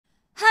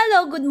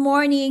Hello, good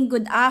morning,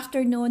 good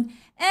afternoon,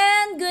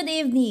 and good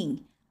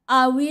evening.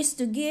 I wish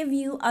to give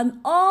you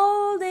an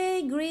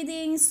all-day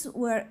greetings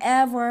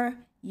wherever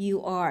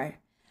you are.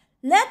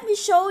 Let me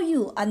show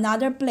you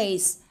another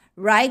place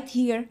right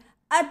here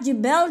at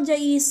Jebel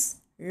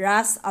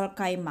Ras Al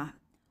Khaimah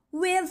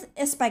with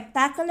a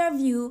spectacular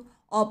view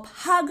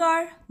of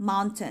Hagar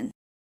Mountain.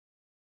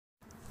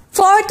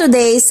 For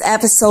today's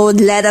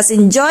episode, let us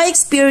enjoy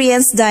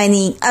experience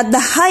dining at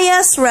the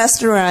highest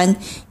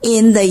restaurant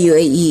in the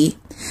UAE.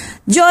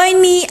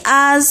 Join me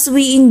as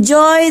we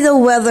enjoy the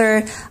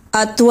weather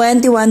at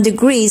 21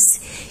 degrees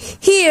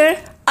here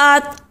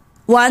at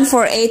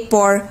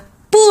 1484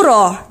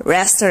 Puro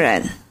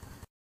restaurant.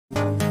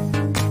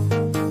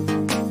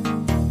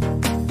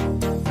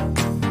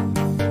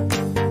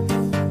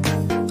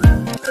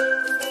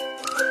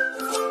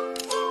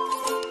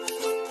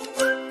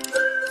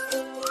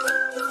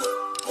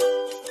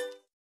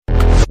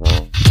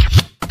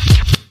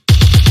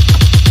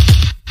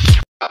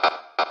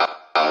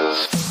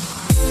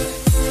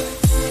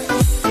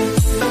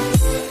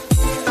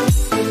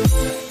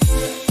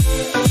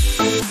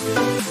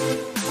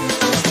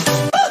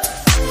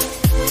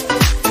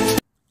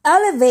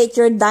 Elevate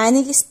your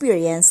dining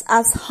experience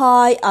as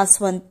high as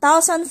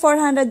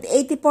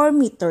 1,484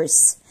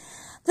 meters.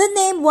 The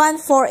name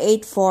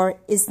 1484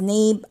 is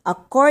named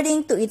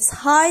according to its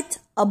height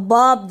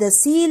above the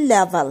sea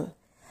level.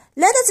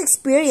 Let us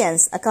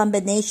experience a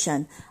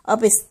combination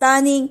of a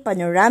stunning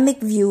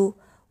panoramic view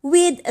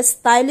with a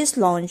stylish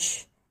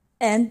lounge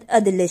and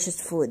a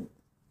delicious food.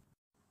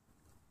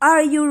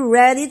 Are you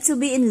ready to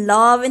be in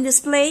love in this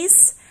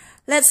place?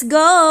 Let's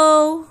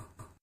go!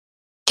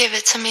 Give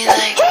it to me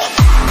like...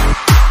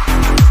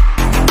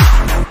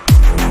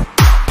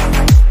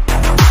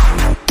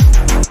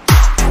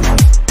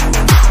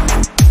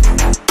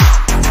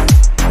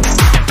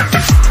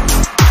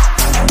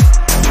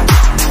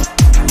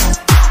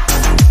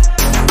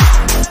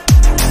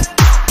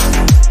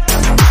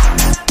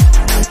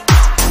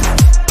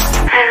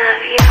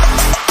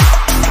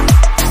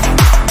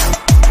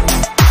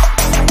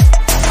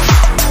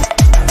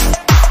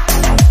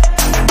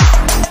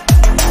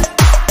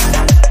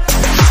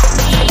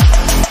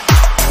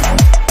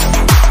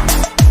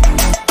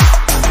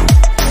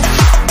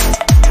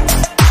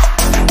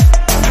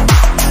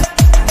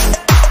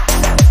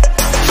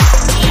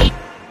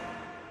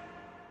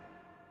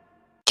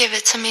 Give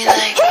it to me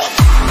like...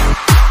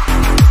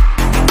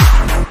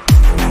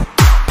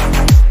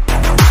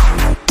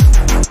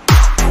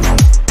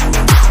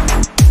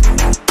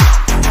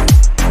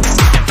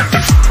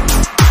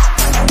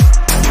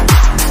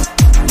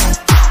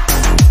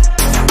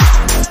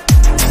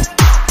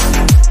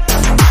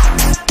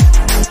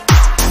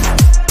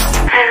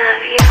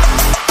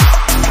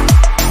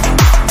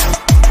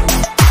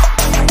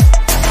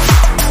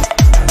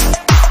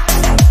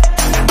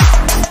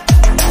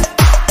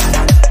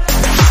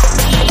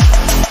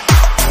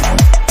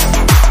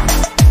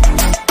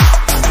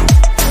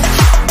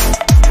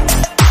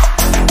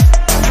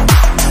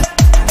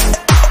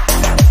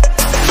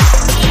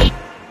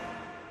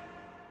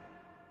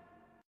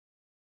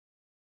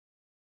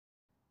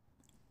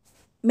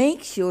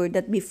 Make sure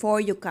that before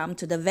you come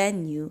to the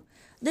venue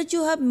that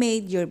you have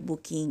made your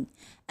booking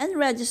and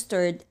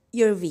registered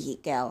your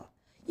vehicle.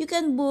 You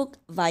can book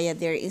via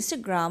their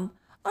Instagram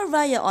or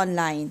via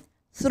online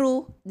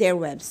through their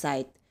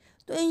website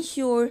to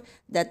ensure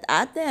that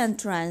at the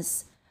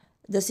entrance,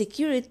 the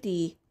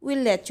security will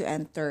let you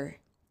enter.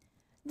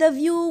 The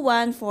View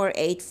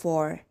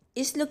 1484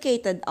 is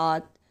located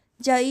at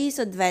Jais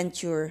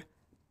Adventure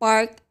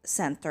Park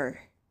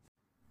Center.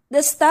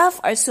 The staff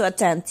are so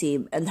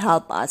attentive and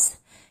help us.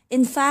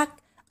 In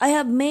fact, I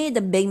have made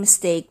a big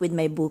mistake with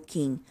my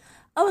booking.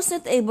 I was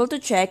not able to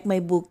check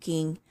my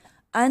booking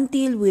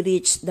until we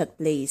reached that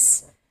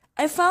place.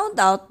 I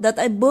found out that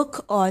I booked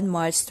on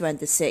March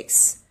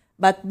 26,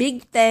 but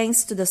big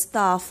thanks to the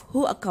staff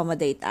who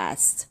accommodate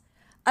us.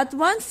 At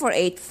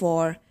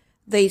 1484,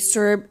 they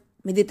serve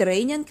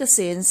Mediterranean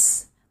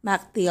cuisines,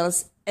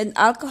 mocktails, and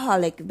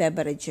alcoholic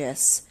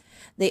beverages.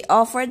 They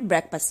offered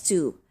breakfast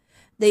too.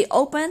 They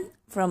opened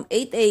from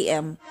 8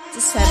 a.m. to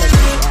 7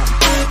 a.m.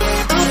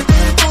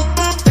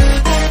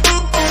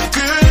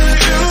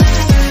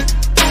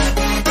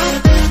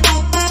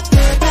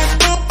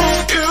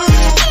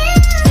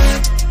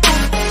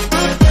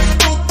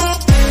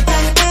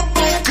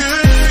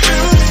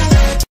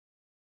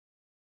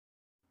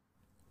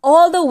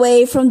 All the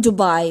way from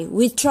Dubai,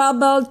 we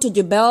traveled to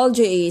Jebel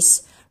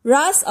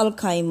Ras Al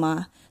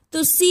Khaimah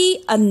to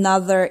see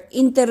another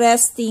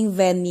interesting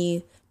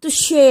venue to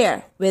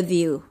share with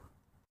you.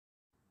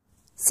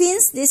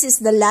 Since this is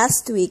the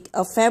last week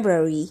of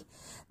February,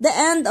 the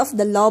end of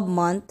the love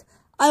month,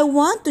 I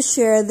want to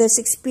share this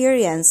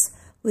experience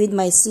with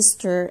my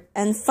sister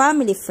and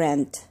family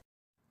friend.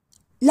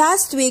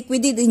 Last week, we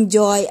did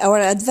enjoy our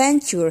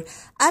adventure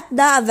at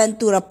the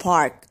Aventura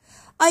Park.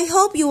 I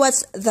hope you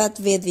watched that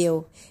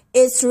video.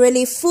 It's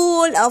really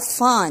full of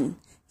fun.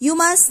 You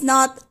must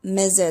not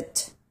miss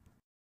it.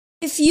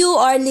 If you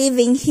are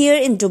living here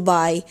in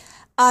Dubai,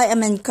 I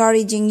am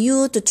encouraging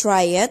you to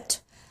try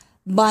it.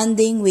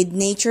 Bonding with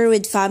nature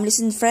with families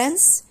and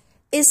friends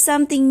is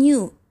something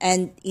new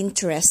and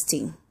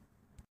interesting.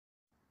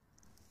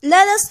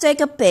 Let us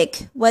take a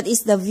peek. What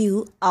is the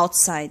view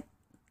outside?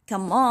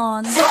 Come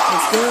on,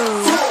 let's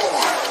go.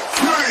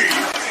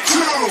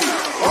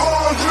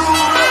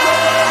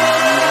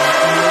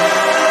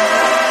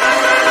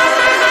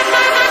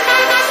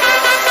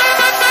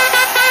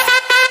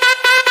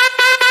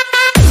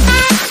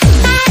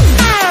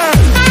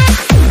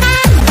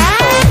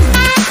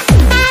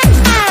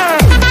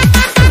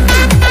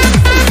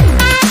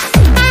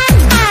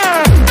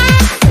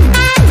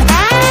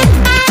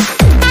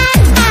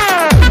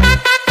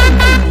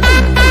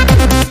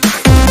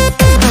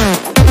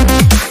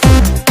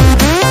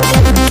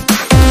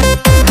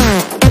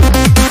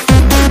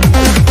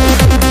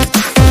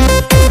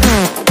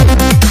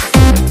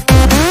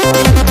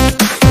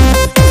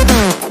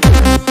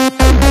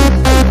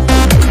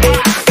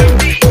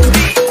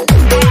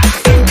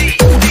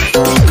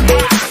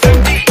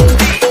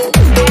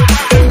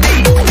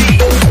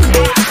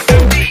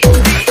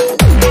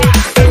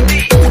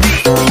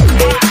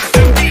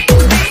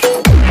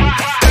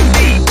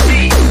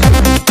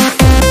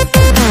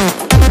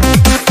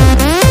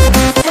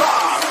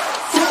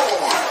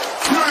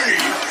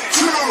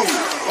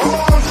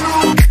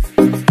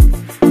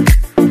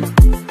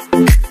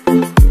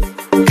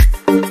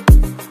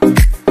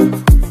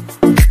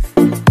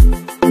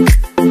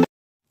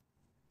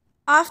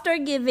 After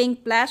giving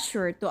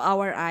pleasure to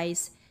our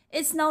eyes,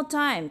 it's now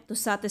time to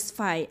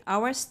satisfy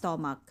our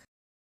stomach.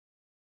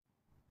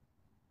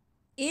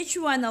 Each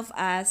one of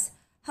us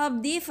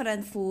have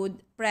different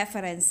food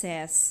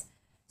preferences.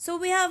 So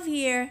we have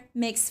here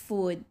mixed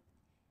food.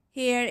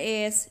 Here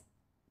is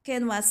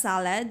quinoa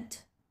salad,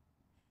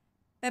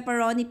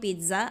 pepperoni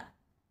pizza,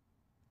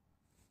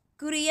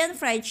 Korean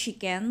fried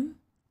chicken,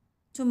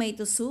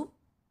 tomato soup,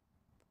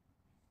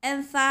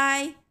 and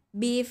Thai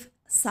beef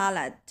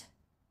salad.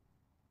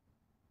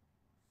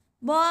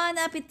 Bon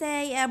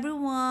appétit,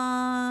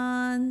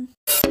 everyone!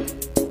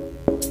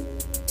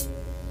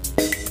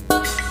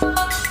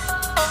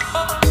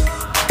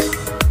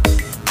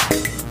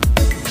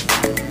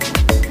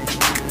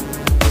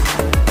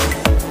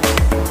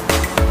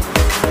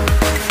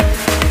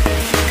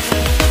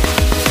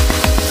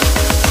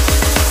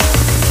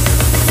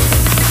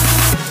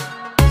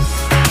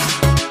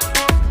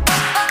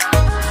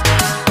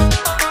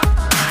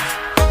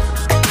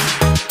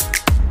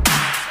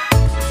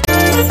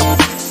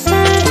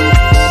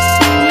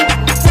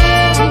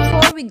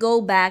 Go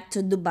back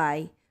to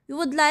Dubai, we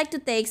would like to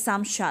take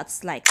some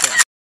shots like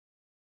this.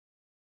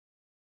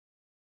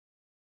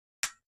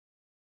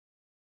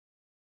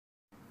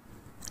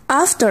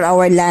 After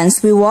our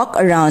lunch, we walk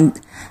around.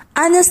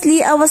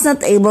 Honestly, I was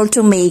not able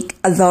to make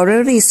a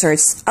thorough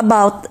research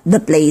about the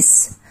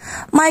place.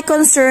 My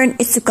concern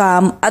is to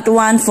come at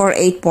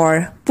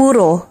 1484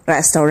 Puro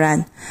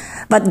restaurant.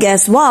 But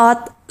guess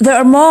what? There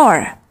are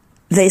more.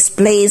 This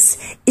place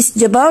is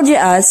Jebel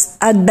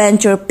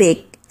Adventure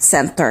Peak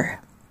Center.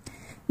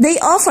 They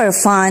offer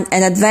fun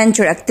and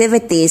adventure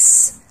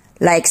activities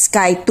like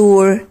sky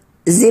tour,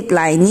 zip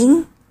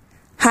lining,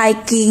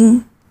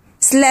 hiking,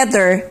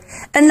 sledder,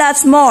 and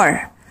lots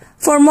more.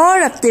 For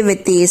more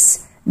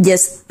activities,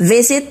 just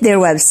visit their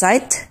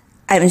website.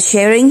 I'm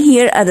sharing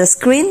here at the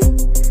screen.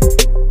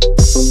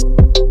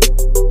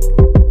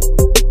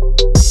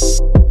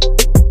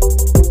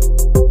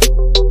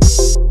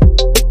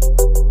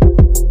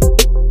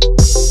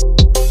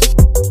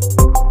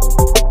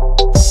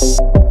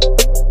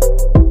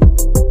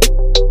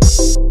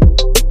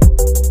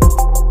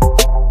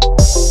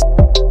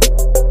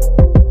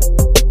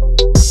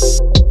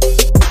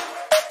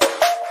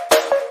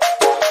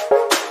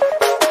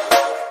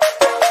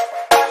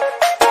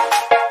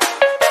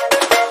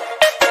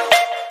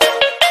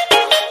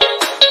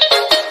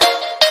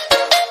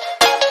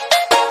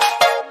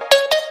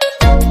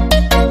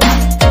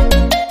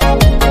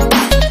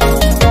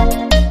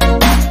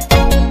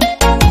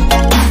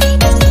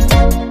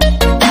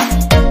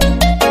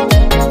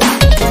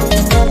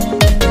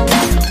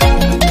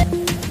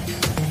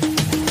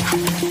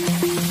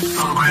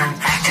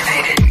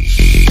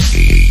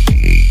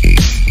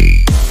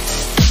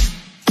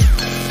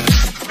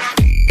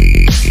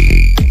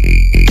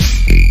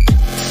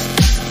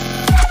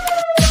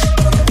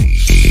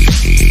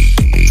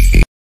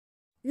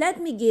 Let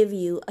me give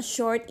you a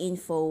short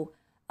info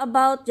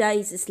about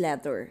Jai's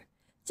Leather.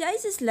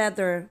 Jai's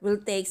Leather will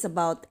take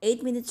about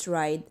 8 minutes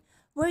ride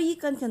where you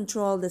can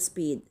control the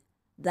speed.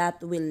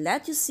 That will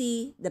let you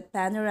see the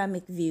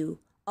panoramic view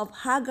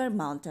of Hagar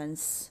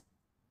Mountains.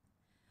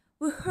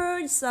 We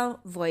heard some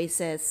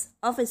voices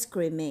of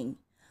screaming,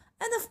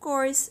 and of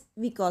course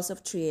because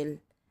of thrill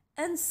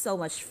and so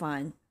much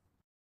fun.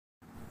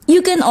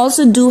 You can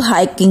also do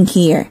hiking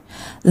here,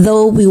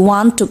 though we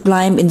want to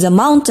climb in the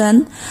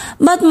mountain,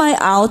 but my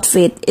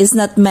outfit is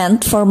not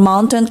meant for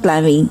mountain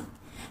climbing.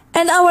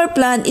 And our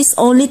plan is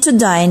only to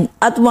dine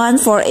at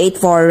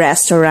 1484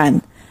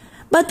 restaurant.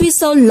 But we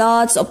saw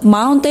lots of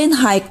mountain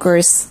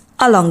hikers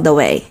along the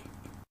way.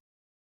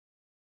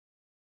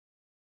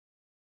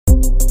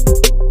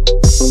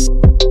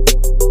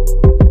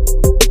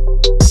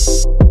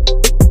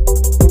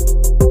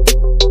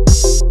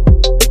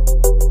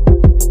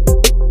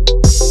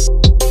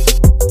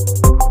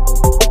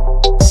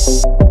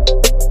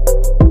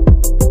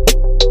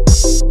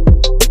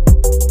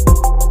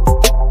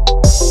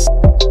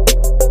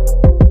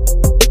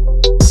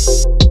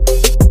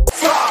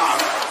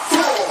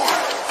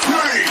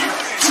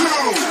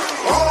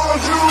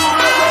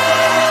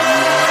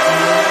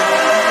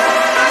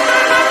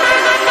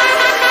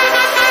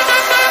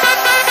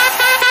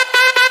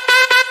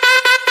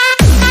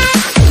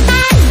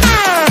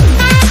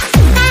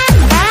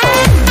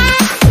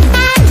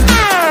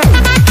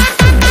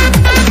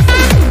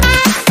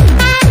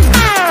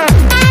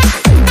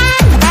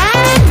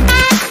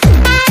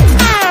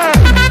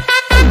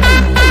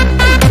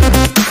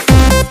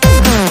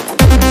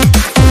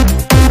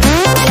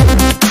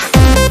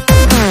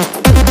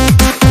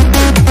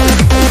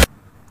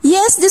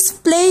 This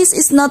place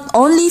is not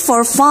only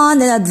for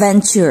fun and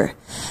adventure.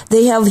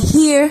 They have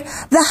here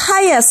the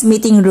highest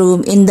meeting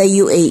room in the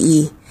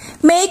UAE.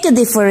 Make a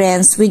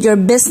difference with your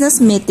business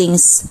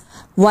meetings.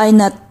 Why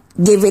not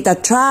give it a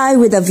try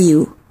with a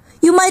view?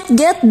 You might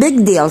get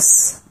big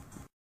deals.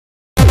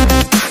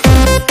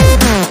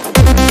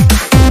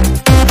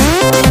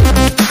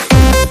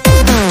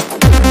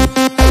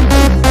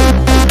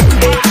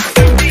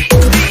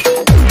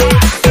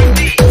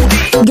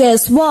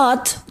 Guess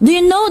what? Do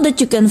you know that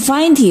you can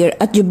find here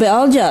at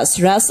Jebel's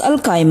Ras Al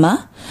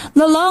Khaimah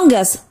the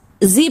longest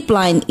zip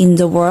line in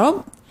the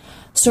world?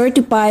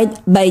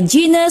 Certified by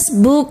Guinness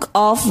Book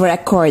of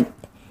Record.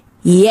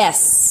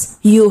 Yes,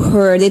 you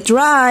heard it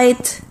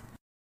right.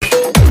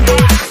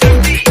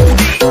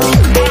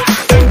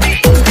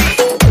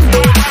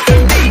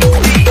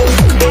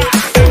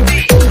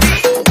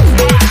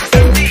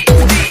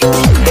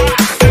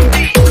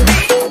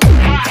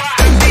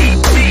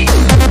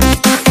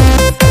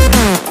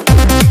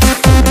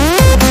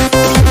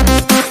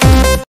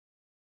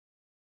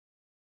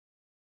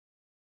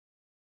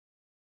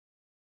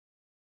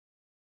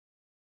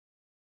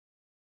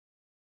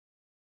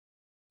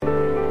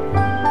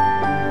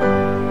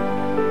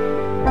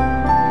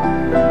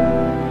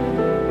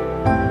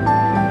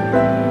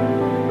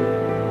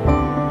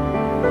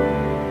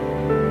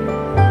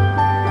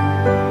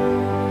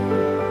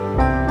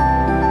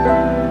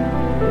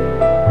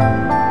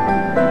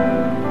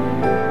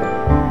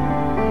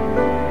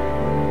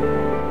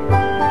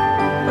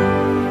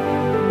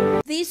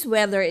 This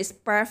weather is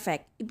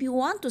perfect if you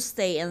want to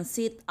stay and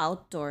sit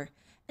outdoor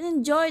and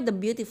enjoy the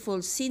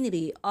beautiful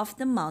scenery of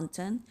the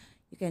mountain.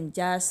 You can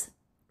just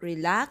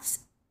relax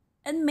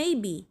and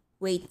maybe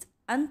wait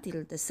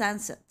until the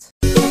sunset.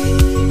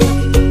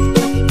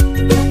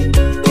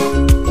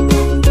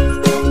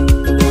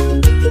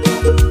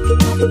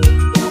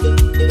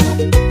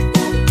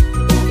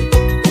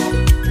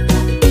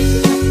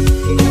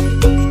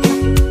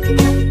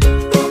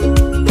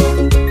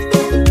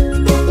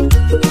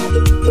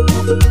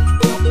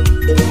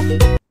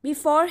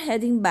 Before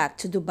heading back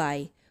to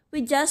Dubai,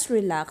 we just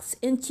relax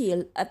and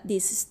chill at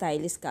this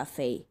stylish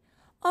cafe.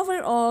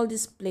 Overall,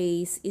 this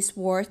place is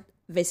worth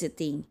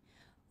visiting.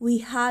 We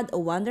had a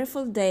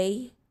wonderful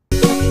day.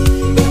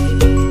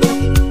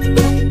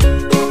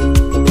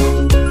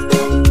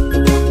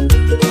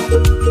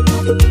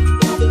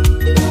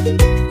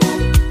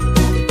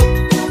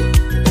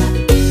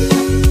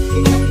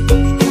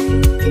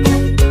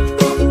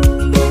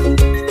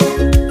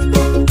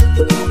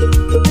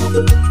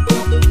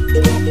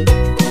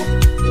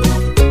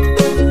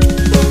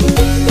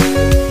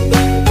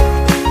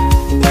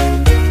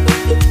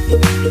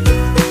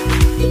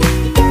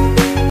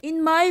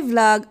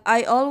 Vlog,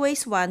 I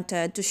always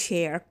wanted to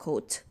share a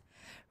quote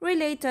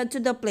related to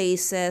the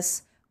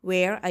places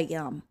where I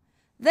am.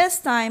 This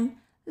time,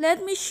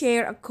 let me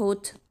share a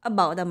quote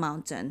about a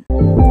mountain.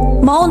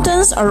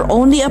 Mountains are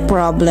only a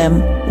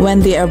problem when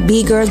they are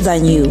bigger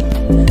than you.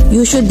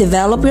 You should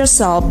develop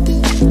yourself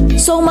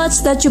so much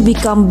that you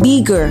become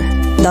bigger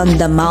than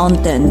the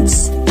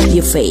mountains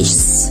you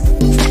face.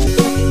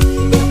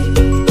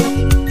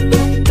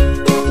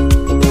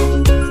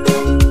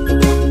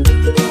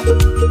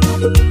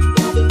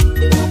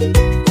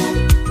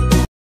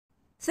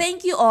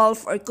 Thank you all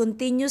for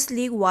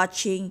continuously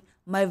watching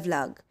my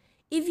vlog.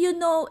 If you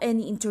know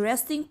any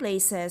interesting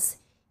places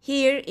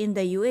here in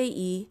the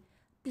UAE,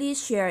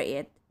 please share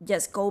it.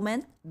 Just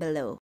comment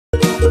below.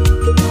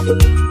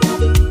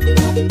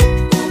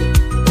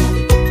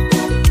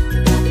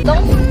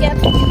 Don't forget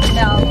to hit the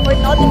bell for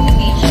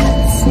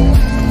notifications.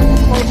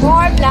 For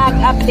more vlog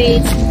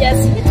updates,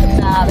 just hit the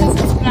bell and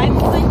subscribe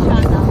to my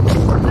channel.